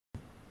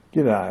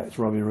G'day, it's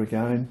Robbie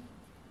again.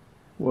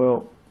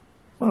 Well,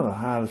 one of the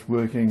hardest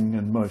working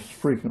and most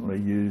frequently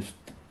used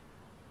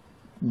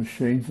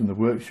machines in the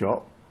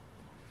workshop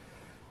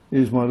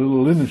is my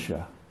little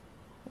linisher,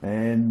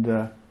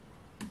 and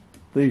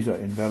these are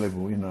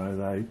invaluable. You know,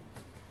 they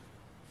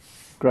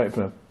great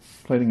for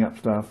cleaning up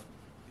stuff,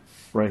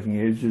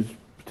 breaking edges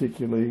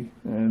particularly,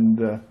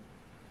 and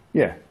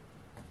yeah,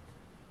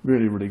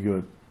 really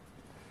good.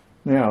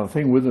 Now the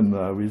thing with them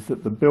though is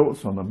that the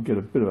belts on them get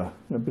a bit of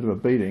a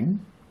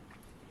beating.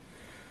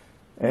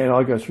 And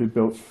I go through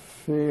belts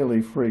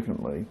fairly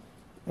frequently,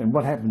 and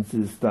what happens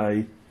is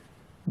they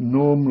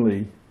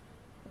normally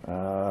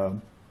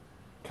come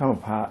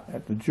apart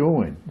at the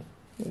join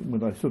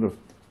when they sort of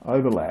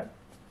overlap.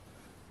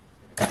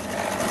 So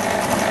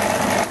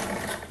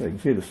you can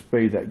see the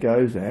speed that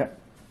goes at.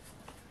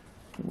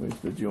 Where's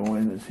the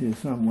join? It's here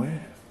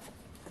somewhere.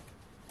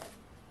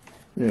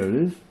 There it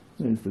is.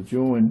 There's the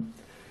join,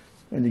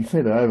 and you can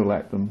see they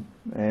overlap them,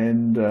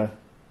 and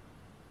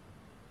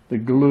the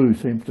glue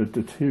seems to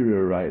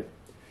deteriorate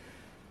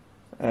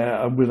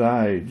with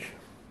age,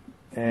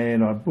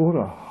 and I bought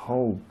a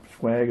whole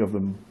swag of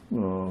them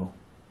a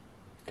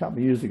couple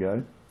of years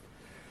ago,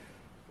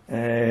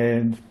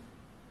 and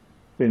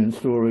been in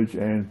storage,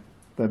 and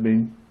they've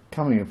been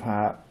coming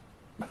apart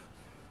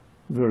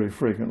very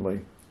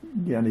frequently.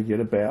 You only get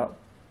about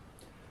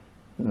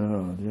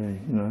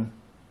 10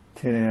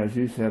 hours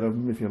use out of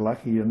them if you're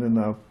lucky, and then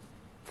they'll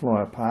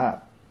fly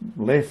apart,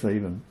 less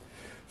even.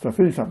 So I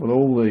finished up with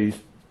all these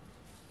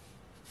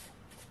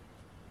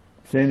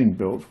sanding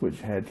belts which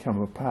had come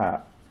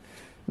apart.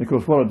 And of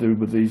course what I do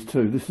with these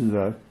two, this is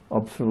a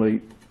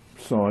obsolete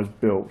size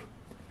belt,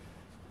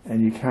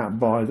 and you can't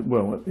buy them.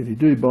 Well, if you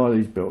do buy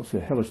these belts,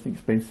 they're hellishly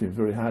expensive,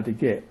 very hard to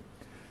get.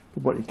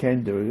 But what you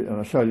can do,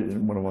 and I showed it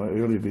in one of my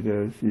earlier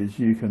videos, is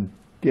you can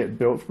get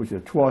belts which are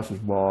twice as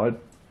wide,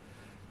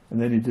 and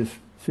then you just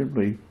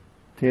simply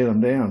tear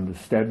them down,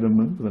 just stab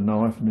them with a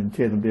knife and then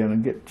tear them down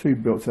and get two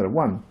belts out of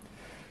one.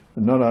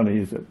 And not only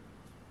is it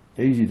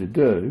easy to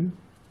do,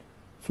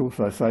 it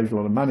also saves a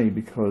lot of money,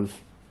 because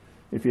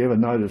if you ever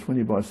notice when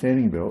you buy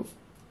sanding belts,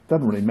 it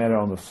doesn't really matter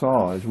on the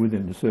size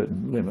within a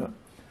certain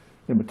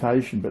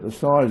limitation, but the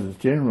sizes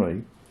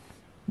generally,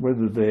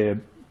 whether they're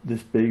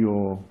this big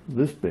or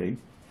this big,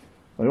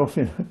 they all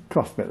seem to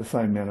cost about the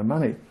same amount of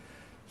money.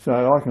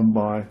 So I can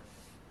buy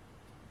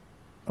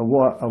a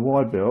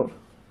wide belt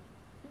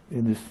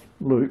in this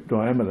loop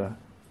diameter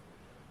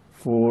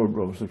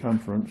or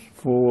circumference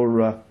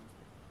for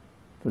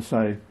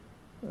say,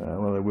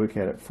 well, they work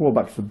out at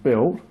 $4 a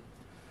belt,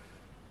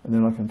 and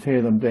then I can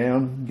tear them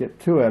down and get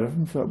two out of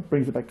them, so it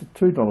brings it back to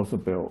 $2 a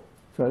belt.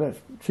 So that's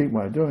a cheap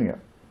way of doing it.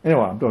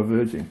 Anyway, I'm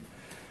diverging.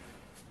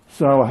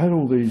 So I had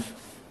all these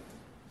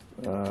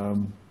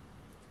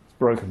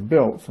broken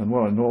belts, and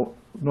what I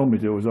normally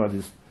do is I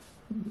just,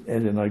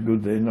 as they're no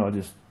good then, I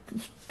just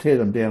tear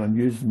them down and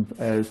use them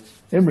as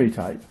emery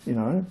tape. You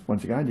know,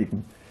 once again, you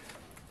can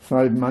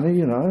save money,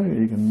 you know,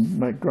 you can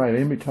make great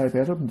emery tape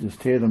out of them, just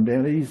tear them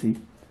down easy.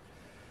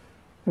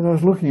 And I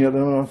was looking at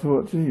them and I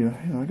thought, gee,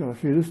 I got a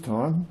few this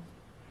time.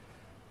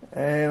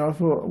 And I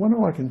thought, I wonder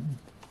if I can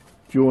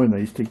join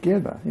these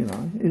together,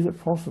 is it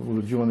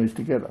possible to join these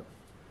together?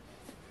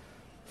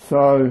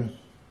 So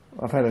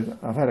I've had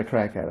a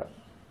crack at it.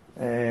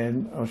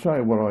 And I'll show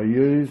you what I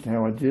used,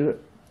 how I did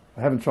it.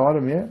 I haven't tried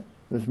them yet.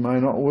 This may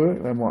not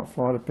work, they might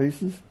fly to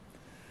pieces.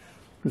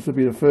 This will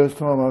be the first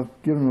time I've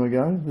given them a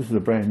go. This is a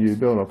brand new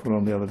belt I put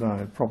on the other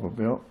day, a proper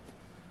belt,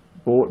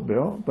 bought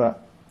belt,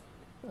 but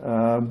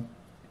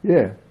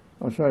yeah,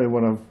 I'll show you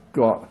what I've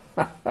got,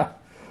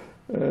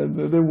 and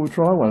then we'll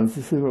try one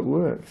to see if it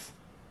works.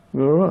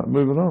 Alright,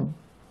 moving on.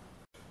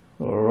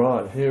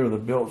 Alright, here are the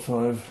belts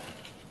I've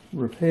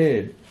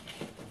repaired.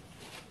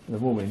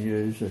 They've all been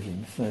used, as you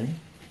can see,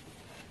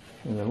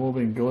 and they've all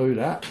been glued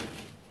up,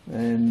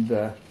 and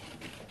there's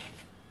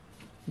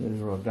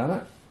where I've done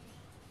it.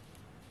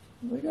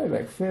 They go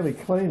back fairly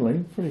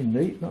cleanly, pretty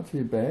neat, not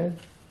too bad.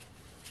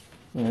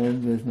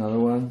 And there's another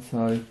one,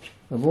 so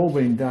they've all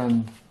been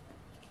done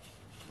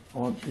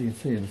on, you can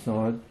see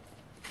inside,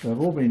 they've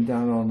all been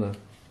done on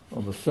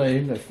the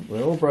seam.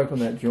 They're all broken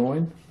that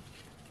join.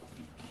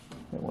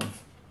 That one's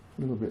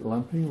a little bit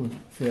lumpy, we'll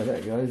see how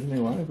that goes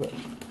anyway, but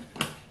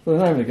so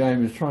the name of the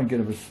game is try and get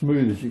them as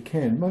smooth as you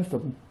can. Most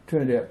of them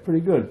turned out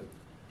pretty good.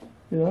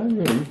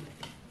 Really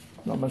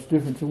not much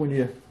difference to when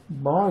you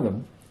buy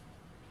them.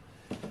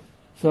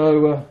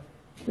 So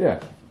yeah,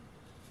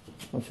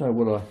 I'll show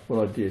you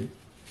what I did.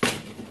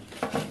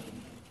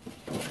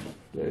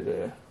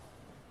 There.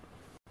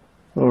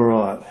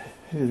 Alright,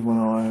 here's one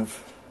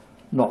I've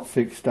not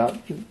fixed up.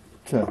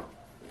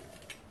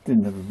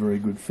 Didn't have a very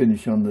good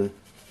finish on when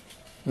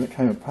it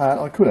came apart.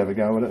 I could have a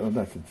go at it. I'd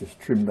have to just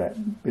trim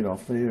that bit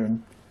off there,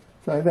 and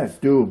so that's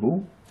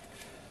doable.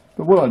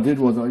 But what I did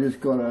was I just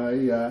got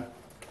a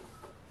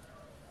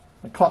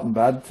cotton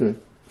bud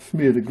to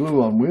smear the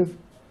glue on with.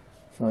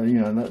 So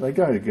they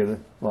go together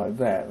like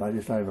that. They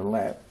just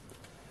overlap.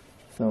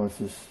 So I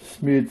just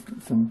smeared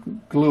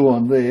some glue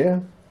on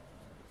there,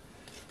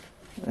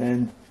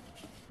 and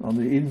on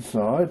the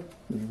inside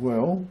as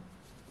well,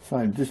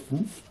 same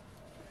distance.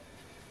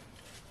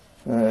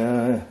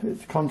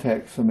 It's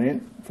contact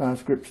cement,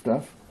 fast grip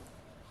stuff.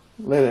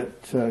 Let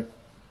it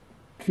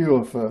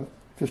cure for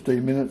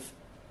 15 minutes,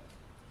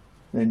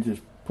 then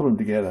just put them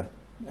together,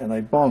 and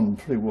they bond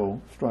pretty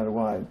well straight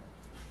away.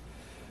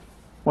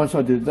 Once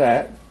I did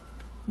that,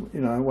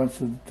 you know,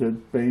 once it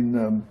had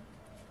been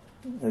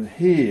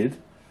adhered,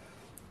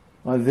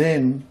 I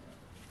then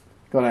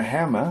got a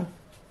hammer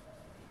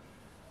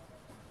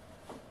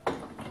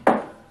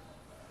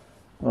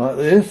like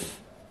this,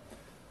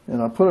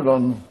 and I put it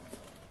on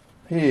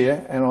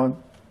here, and I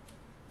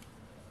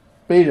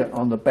beat it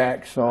on the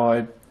back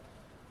side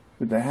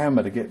with the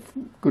hammer to get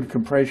good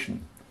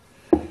compression.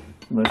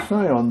 And they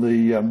say on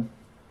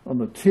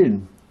the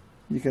tin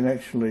you can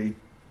actually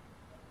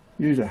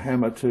use a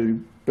hammer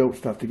to belt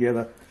stuff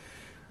together.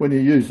 When you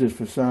use this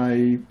for,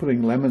 say,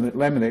 putting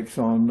Laminex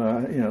on,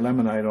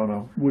 laminate on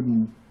a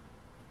wooden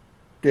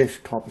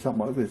desktop or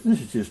something like this,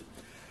 this is just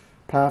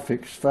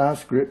Parfix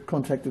fast grip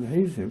contact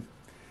adhesive.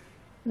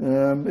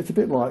 It's a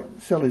bit like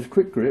Selleys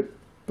quick grip,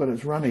 but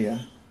it's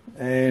runnier.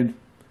 And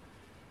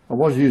I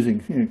was using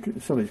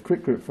Selleys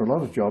quick grip for a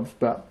lot of jobs,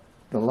 but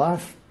the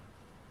last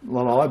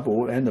lot I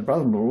bought, and the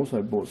brother-in-law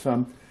also bought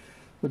some,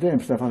 the damn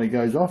stuff only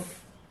goes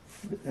off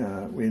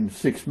in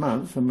 6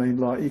 months. I mean,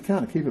 like, you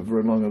can't keep it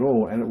very long at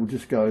all, and it will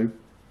just go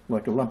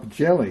like a lump of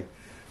jelly.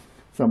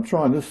 So I'm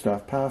trying this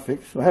stuff,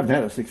 Parfix. I haven't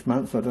had it 6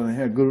 months, so I don't know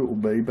how good it will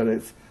be, but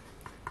it's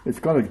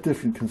got a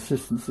different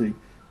consistency.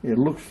 It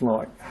looks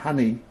like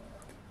honey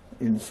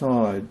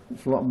inside.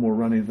 It's a lot more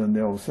runny than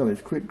the old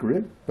Selleys quick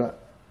grip,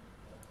 but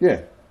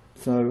yeah.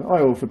 So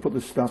I also put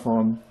this stuff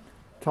on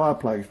tyre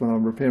plugs when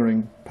I'm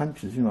repairing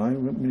punctures. You know,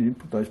 when you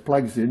put those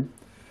plugs in,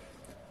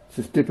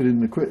 just dip it in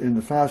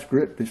the fast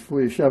grip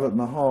before you shove it in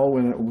the hole,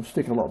 and it will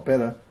stick a lot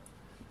better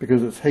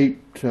because it's heat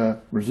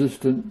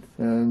resistant,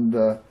 and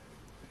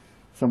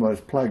some of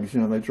those plugs,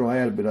 you know, they dry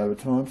out a bit over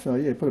time. So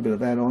yeah, put a bit of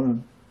that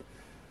on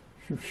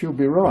and she'll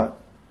be right.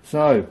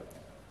 So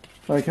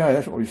okay,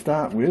 that's what we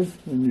start with,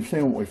 and you've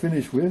seen what we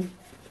finish with.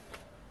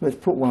 Let's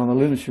put one on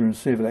the linisher and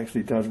see if it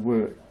actually does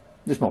work.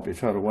 This might be a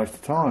total waste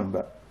of time,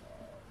 but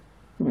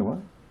anyway,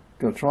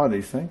 got to try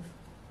these things.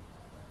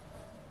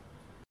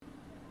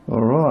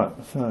 Alright,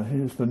 so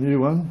here's the new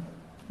one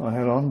I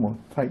had on. We'll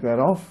take that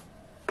off.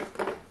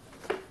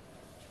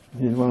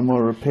 Here's one of my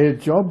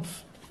repaired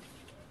jobs.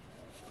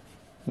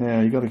 Now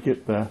you've got to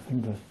get the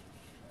thing to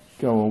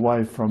go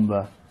away from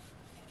the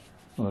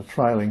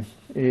trailing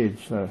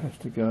edge, so it has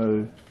to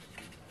go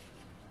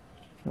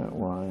that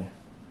way.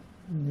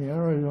 The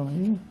arrow's on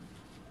here.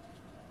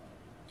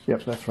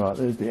 Yep, that's right,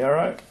 there's the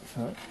arrow.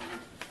 So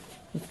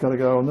it's got to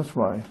go on this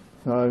way.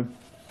 So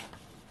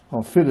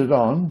I'll fit it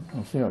on,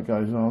 I'll see how it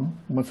goes on.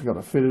 Once I've got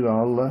it fitted,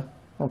 I'll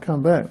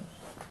come back.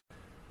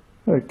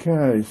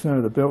 Okay, so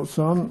the belt's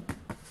on.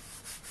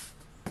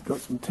 Got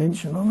some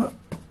tension on it.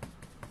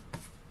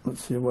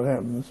 Let's see what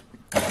happens.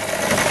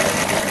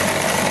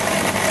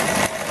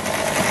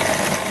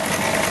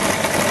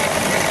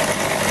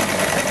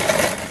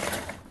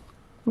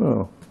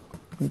 Well,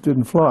 it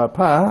didn't fly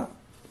apart.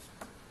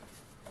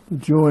 The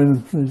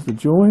join, there's the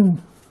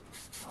join,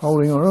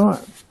 holding all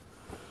right.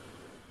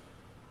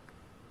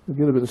 We'll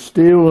get a bit of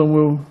steel and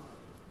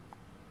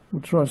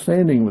we'll try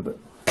sanding with it.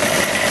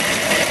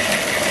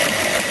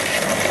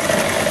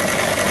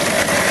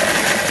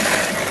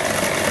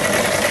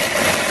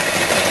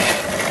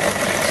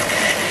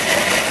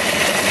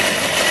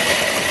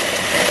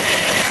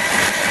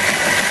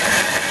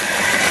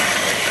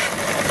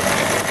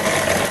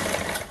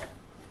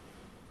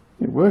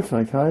 It works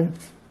okay,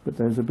 but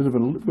there's a bit of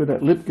where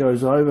that lip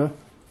goes over,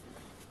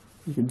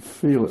 you can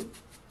feel it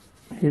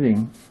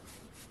hitting.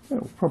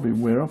 That will probably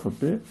wear off a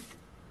bit.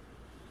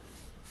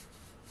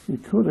 You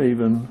could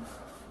even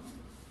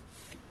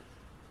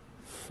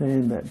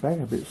sand that back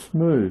a bit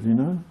smooth, you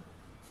know.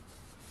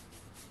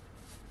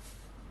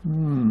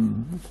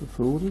 That's a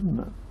thought, isn't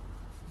it?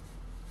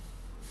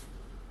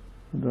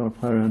 I don't want to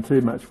play around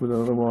too much with it,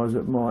 otherwise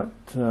it might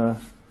come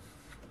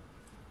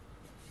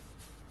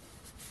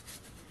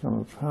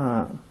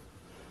apart.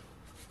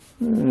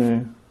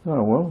 Yeah,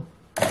 oh well.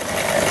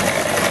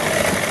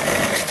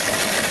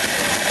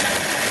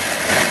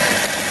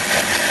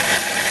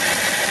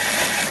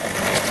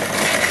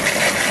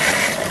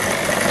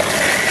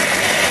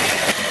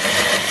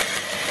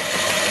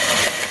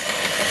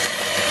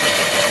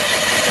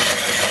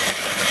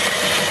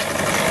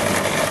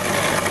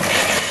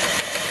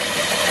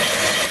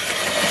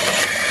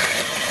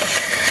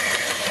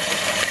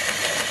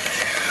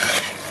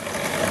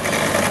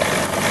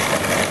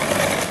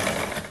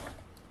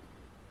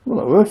 Well,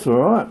 it works all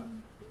right.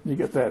 You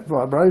get that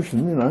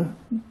vibration, you know,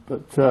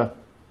 but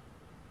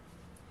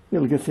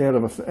it'll get you out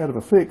of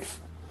a fix.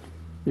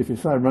 If you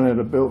say run out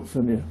of belts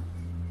and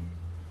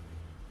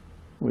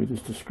you're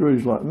just a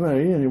screws like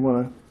me and you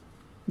want to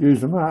use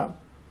them up,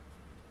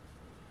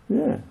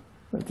 yeah,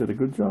 that did a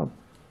good job.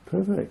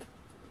 Perfect.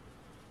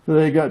 So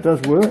there you go, it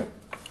does work.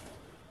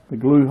 The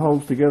glue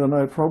holds together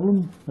no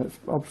problem. That's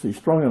obviously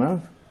strong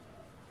enough.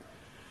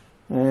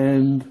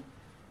 And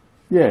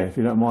yeah, if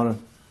you don't mind a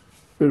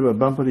bit of a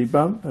bumpity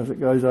bump as it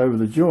goes over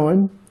the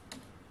join,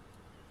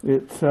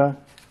 it'll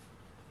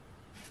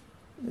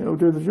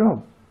do the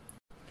job.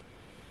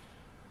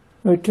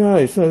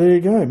 Okay, so there you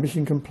go,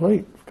 mission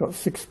complete. I've got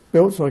 6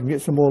 belts I can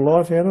get some more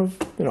life out of.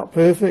 They're not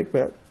perfect,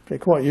 but they're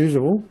quite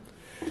usable.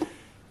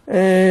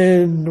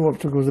 And what I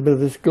took was a bit of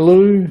this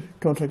glue,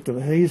 contact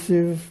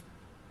adhesive,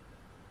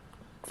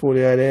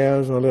 48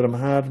 hours, I let them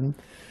harden.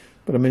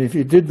 But I mean, if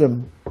you did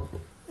them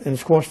and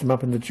squashed them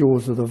up in the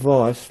jaws of the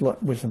vise,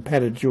 like with some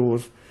padded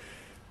jaws,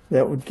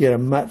 that would get a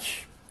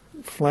much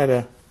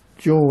flatter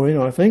join,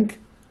 I think.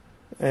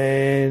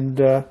 And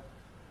yeah,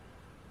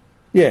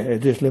 it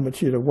just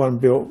limits you to 1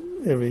 belt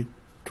every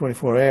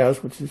 24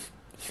 hours, which is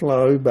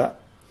slow,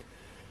 but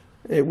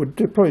it would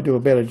probably do a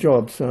better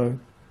job. So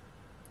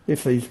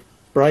if these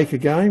break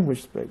again,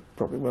 which they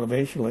probably will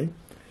eventually,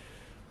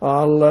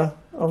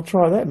 I'll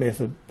try that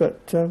method.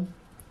 But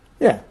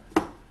yeah,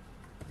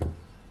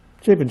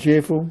 cheap and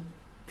cheerful,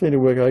 seem to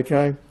work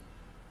okay.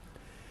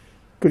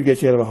 Could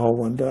get you out of a hole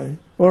one day.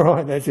 All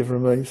right, that's it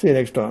from me. See you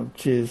next time.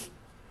 Cheers.